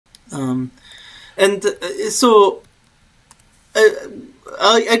Um, and so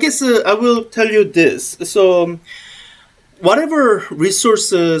I guess I will tell you this. So whatever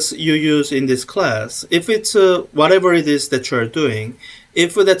resources you use in this class, if it's whatever it is that you're doing,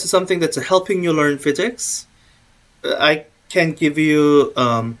 if that's something that's helping you learn physics, I can give you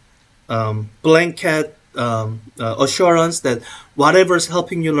blanket assurance that whatever's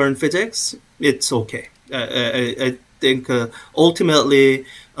helping you learn physics, it's okay. I think ultimately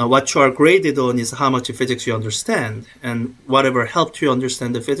what you are graded on is how much physics you understand, and whatever helped you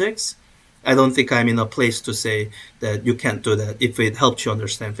understand the physics, I don't think I'm in a place to say that you can't do that if it helps you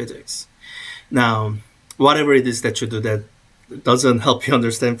understand physics. Now, whatever it is that you do that doesn't help you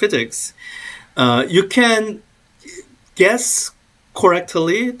understand physics, you can guess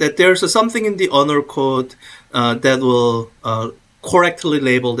correctly that there's something in the honor code that will correctly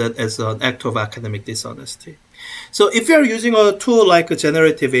label that as an act of academic dishonesty. So if you're using a tool like a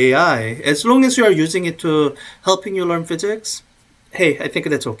generative AI, as long as you are using it to helping you learn physics, hey, I think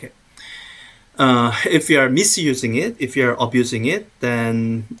that's okay. If you are misusing it, if you are abusing it,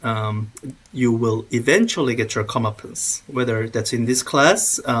 then you will eventually get your comeuppance, whether that's in this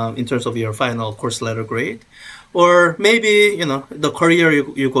class, in terms of your final course letter grade, or maybe, you know, the career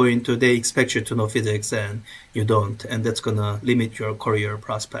you go into, they expect you to know physics and you don't, and that's going to limit your career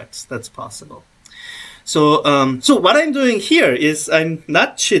prospects. That's possible. So, so what I'm doing here is I'm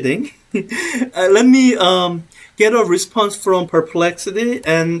not cheating. Let me get a response from Perplexity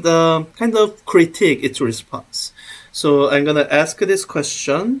and kind of critique its response. So I'm going to ask this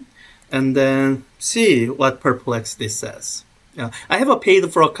question and then see what Perplexity says. I have a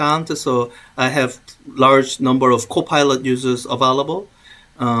paid for account, so I have large number of Copilot users available.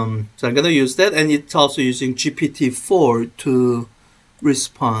 So I'm going to use that, and it's also using GPT4 to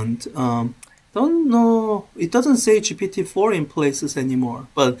respond. Don't know, it doesn't say GPT4 in places anymore,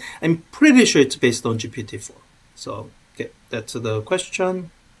 but I'm pretty sure it's based on GPT4. So, okay, that's the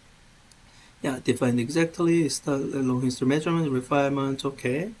question. Yeah, defined exactly, long history measurement, refinement,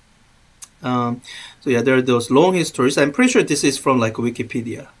 okay. So yeah, there are those long histories. I'm pretty sure this is from like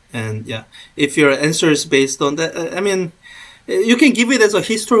Wikipedia. And yeah, if your answer is based on that, I mean, you can give it as a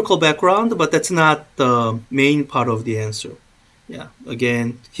historical background, but that's not the main part of the answer. Yeah,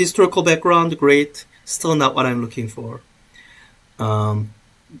 again, historical background, great. Still not what I'm looking for.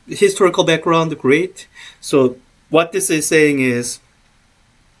 Historical background, great. So what this is saying is,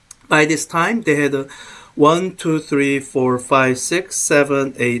 by this time, they had 1, 2, 3, 4, 5, 6,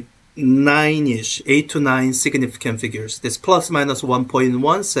 7, 8, 9-ish, 8 to 9 significant figures. This plus minus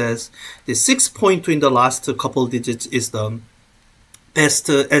 1.1 says the 6.2 in the last couple digits is the best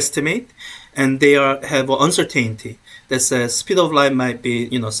estimate, and they have an uncertainty that says speed of light might be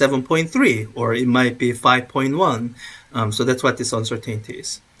 7.3 or it might be 5.1. So that's what this uncertainty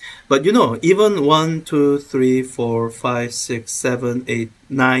is. But even 1, 2, 3, 4, 5, 6, 7, 8,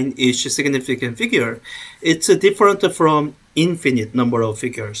 9-ish significant figure, it's different from infinite number of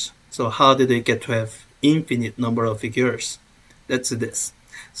figures. So how did they get to have infinite number of figures? That's this.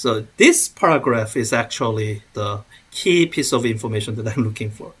 So this paragraph is actually the key piece of information that I'm looking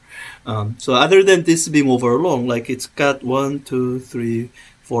for. So other than this being over long, like it's got 1, 2, 3,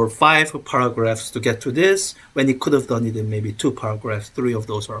 4, 5 paragraphs to get to this, when it could have done it in maybe 2 paragraphs. 3 of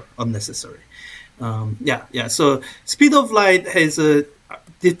those are unnecessary. Yeah. So speed of light is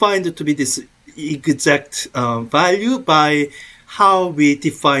defined to be this exact value by how we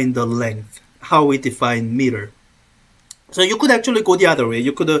define the length, how we define meter. So you could actually go the other way.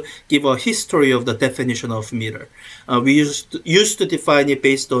 You could give a history of the definition of meter. We used to define it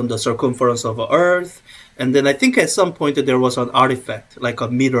based on the circumference of Earth. And then I think at some point there was an artifact, like a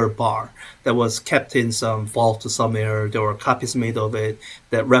meter bar, that was kept in some vault somewhere. There were copies made of it.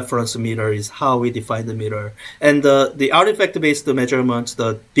 That reference meter is how we define the meter. And the artifact-based measurements,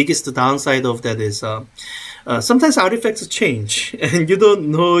 the biggest downside of that is sometimes artifacts change. And you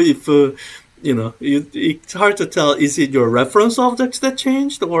don't know if... it's hard to tell, is it your reference objects that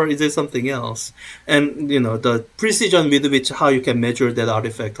changed or is it something else? And, the precision with which how you can measure that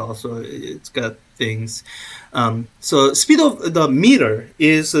artifact also, it's got things. So speed of the meter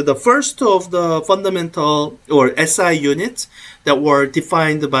is the first of the fundamental or SI units that were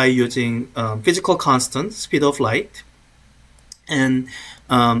defined by using physical constant, speed of light. And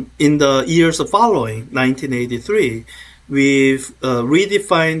in the years following, 1983, we've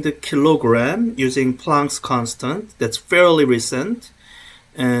redefined the kilogram using Planck's constant. That's fairly recent.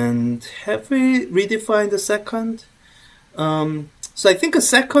 And have we redefined the second? So I think a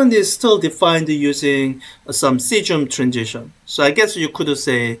second is still defined using some Cesium transition. So I guess you could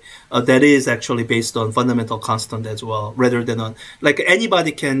say that is actually based on fundamental constant as well, rather than on, like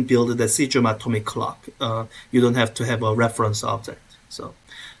anybody can build the Cesium atomic clock. You don't have to have a reference object. So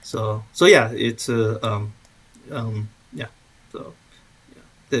yeah, it's yeah. So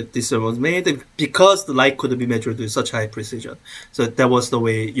this was made because the light could be measured with such high precision. So that was the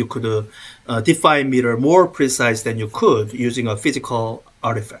way you could define meter more precise than you could using a physical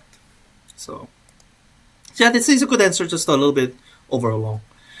artifact. So yeah, this is a good answer, just a little bit over long.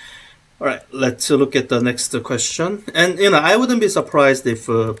 All right, let's look at the next question. And I wouldn't be surprised if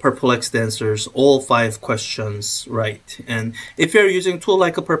Perplexity answers all 5 questions right. And if you're using a tool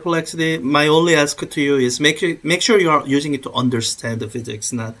like a Perplexity, my only ask to you is make sure you are using it to understand the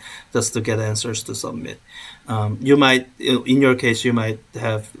physics, not just to get answers to submit. You might, in your case, you might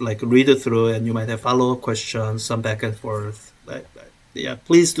have like read it through, and you might have follow-up questions, some back and forth. Yeah,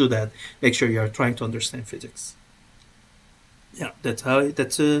 please do that. Make sure you are trying to understand physics. Yeah, that's how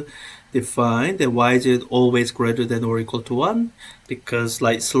that's defined. And why is it always greater than or equal to 1? Because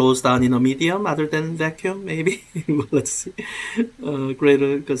light slows down in a medium other than vacuum, maybe. Let's see.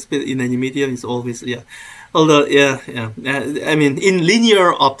 Greater, because in any medium is always, yeah. Although, yeah. I mean, in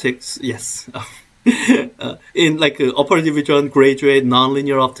linear optics, yes. In like upper division, graduate,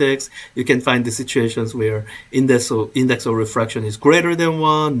 nonlinear optics, you can find the situations where index of refraction is greater than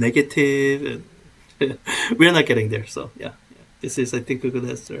 1, negative. We're not getting there, so yeah. This is, I think, a good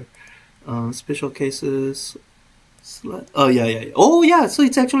answer. Special cases. Oh yeah. Oh yeah. So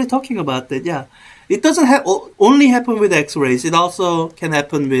it's actually talking about that. Yeah, it doesn't only happen with X-rays. It also can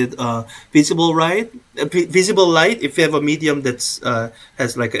happen with visible light. Visible light, if you have a medium that's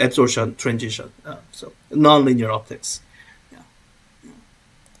has like absorption transition. So nonlinear optics. Yeah.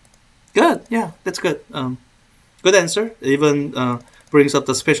 Good. Yeah, that's good. Good answer. It even brings up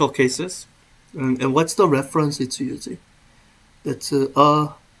the special cases. And what's the reference it's using?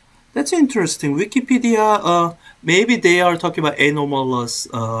 That's interesting. Wikipedia, maybe they are talking about anomalous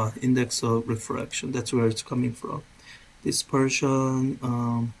index of refraction. That's where it's coming from. Dispersion,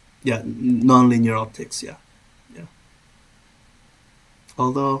 yeah, nonlinear optics, yeah.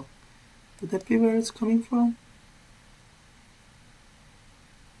 Although, would that be where it's coming from?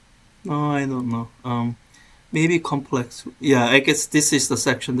 No, I don't know. Maybe complex. Yeah, I guess this is the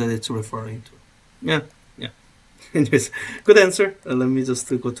section that it's referring to. Yeah. Anyways, good answer. Let me just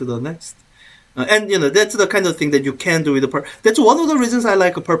go to the next. And that's the kind of thing that you can do with the that's one of the reasons I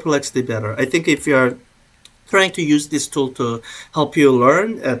like a Perplexity better. I think if you're trying to use this tool to help you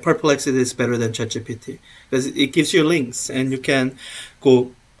learn, Perplexity is better than ChatGPT because it gives you links and you can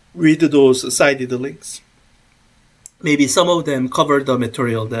go read those cited links. Maybe some of them cover the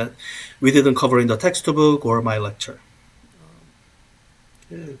material that we didn't cover in the textbook or my lecture.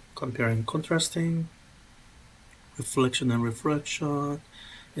 Okay. Comparing, contrasting. Reflection and refraction.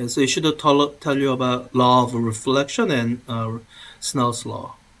 Yeah, so it should tell you about law of reflection and Snell's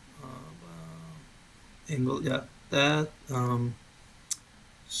law. Angle, yeah, that.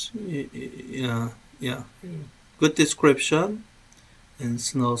 Yeah. Good description. And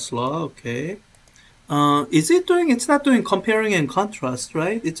Snell's law, okay. Is it doing? It's not doing comparing and contrast,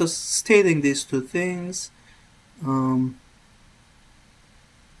 right? It's just stating these two things.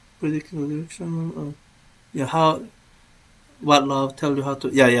 Predicting direction. Yeah, what law tell you how to,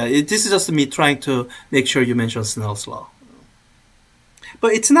 this is just me trying to make sure you mention Snell's law.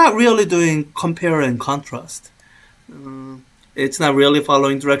 But it's not really doing compare and contrast. It's not really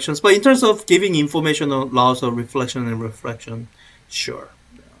following directions. But in terms of giving information on laws of reflection and refraction, sure.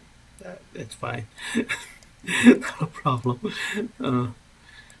 That's fine. Not a problem.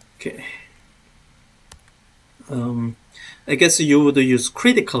 Okay. I guess you would use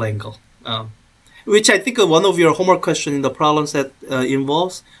critical angle. Which I think one of your homework questions in the problem set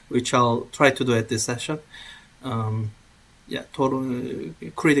involves, which I'll try to do at this session. Yeah, total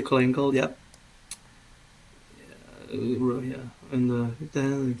critical angle, yeah. And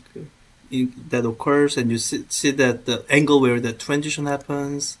then that occurs, and you see that the angle where the transition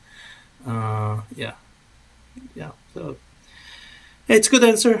happens. Yeah. So it's a good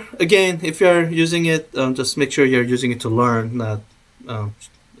answer. Again, if you're using it, just make sure you're using it to learn, not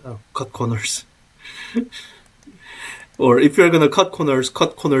cut corners. Or if you're going to cut corners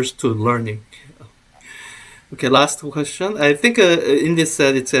to learning. Okay, last question. I think in this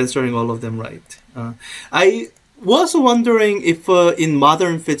set it's answering all of them right. I was wondering if in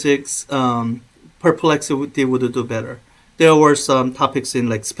modern physics Perplexity would do better. There were some topics in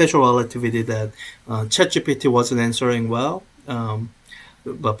like special relativity that ChatGPT wasn't answering well,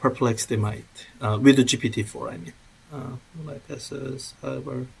 but Perplexity might, with the GPT4 I mean. light passes,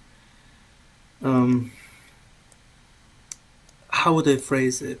 however, how would I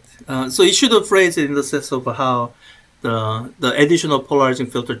phrase it? So you should phrase it in the sense of how the additional polarizing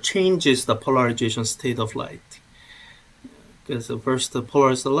filter changes the polarization state of light. Because first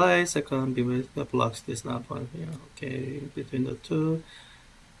polarize the light, second blocks this not one. Yeah, okay, between the two.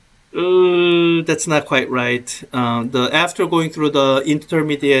 That's not quite right. After going through the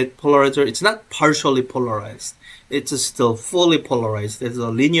intermediate polarizer, it's not partially polarized. It's still fully polarized. There's a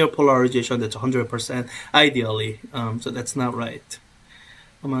linear polarization that's 100% ideally. So that's not right.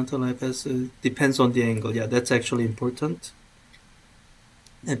 Amount of light pass depends on the angle. Yeah, that's actually important.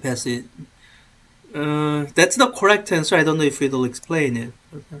 And pass it. That's the correct answer. I don't know if it'll explain it.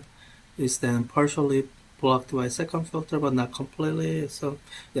 It's then partially blocked by second filter, but not completely. So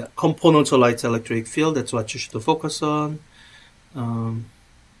yeah, components of light's electric field, that's what you should focus on. I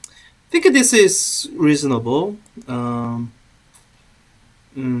think this is reasonable. Yeah,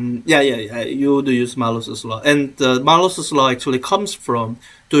 you would use Malus's law. And Malus's law actually comes from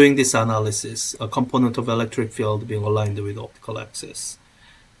doing this analysis, a component of electric field being aligned with the optical axis.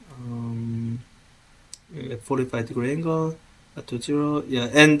 At 45-degree angle, to 0, yeah,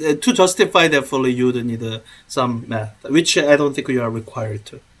 and to justify that fully, you would need some math, which I don't think you are required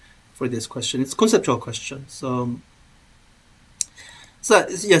to for this question. It's a conceptual question, so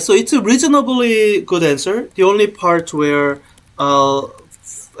yeah, so it's a reasonably good answer. The only part where I'll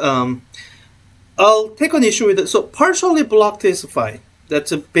take an issue with it. So partially blocked is fine.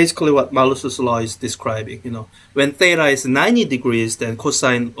 That's basically what Malus's law is describing. You know, when theta is 90 degrees, then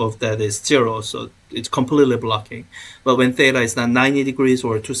cosine of that is 0, so it's completely blocking. But when theta is not 90 degrees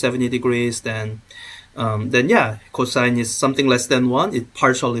or 270 degrees, then yeah, cosine is something less than 1. It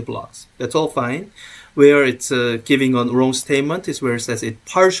partially blocks. That's all fine. Where it's giving a wrong statement is where it says it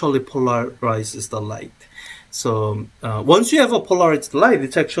partially polarizes the light. So once you have a polarized light,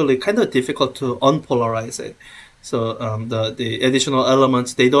 it's actually kind of difficult to unpolarize it. So the additional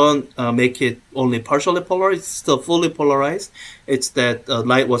elements, they don't make it only partially polarized, it's still fully polarized. It's that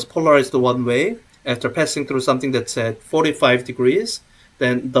light was polarized one way after passing through something that's at 45 degrees,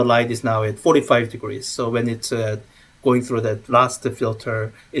 then the light is now at 45 degrees. So when it's going through that last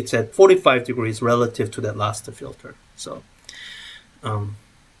filter, it's at 45 degrees relative to that last filter. So,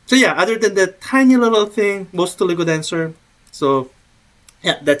 so yeah, other than that tiny little thing, mostly good answer. So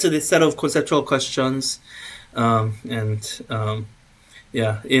yeah, that's the set of conceptual questions. Yeah,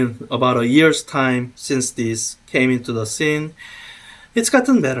 in about a year's time since these came into the scene, it's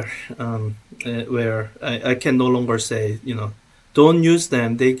gotten better, where I can no longer say, you know, don't use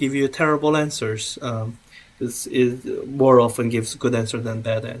them, they give you terrible answers. It more often gives good answer than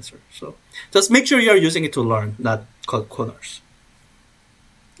bad answer. So just make sure you're using it to learn, not cut corners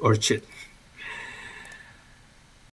or cheat.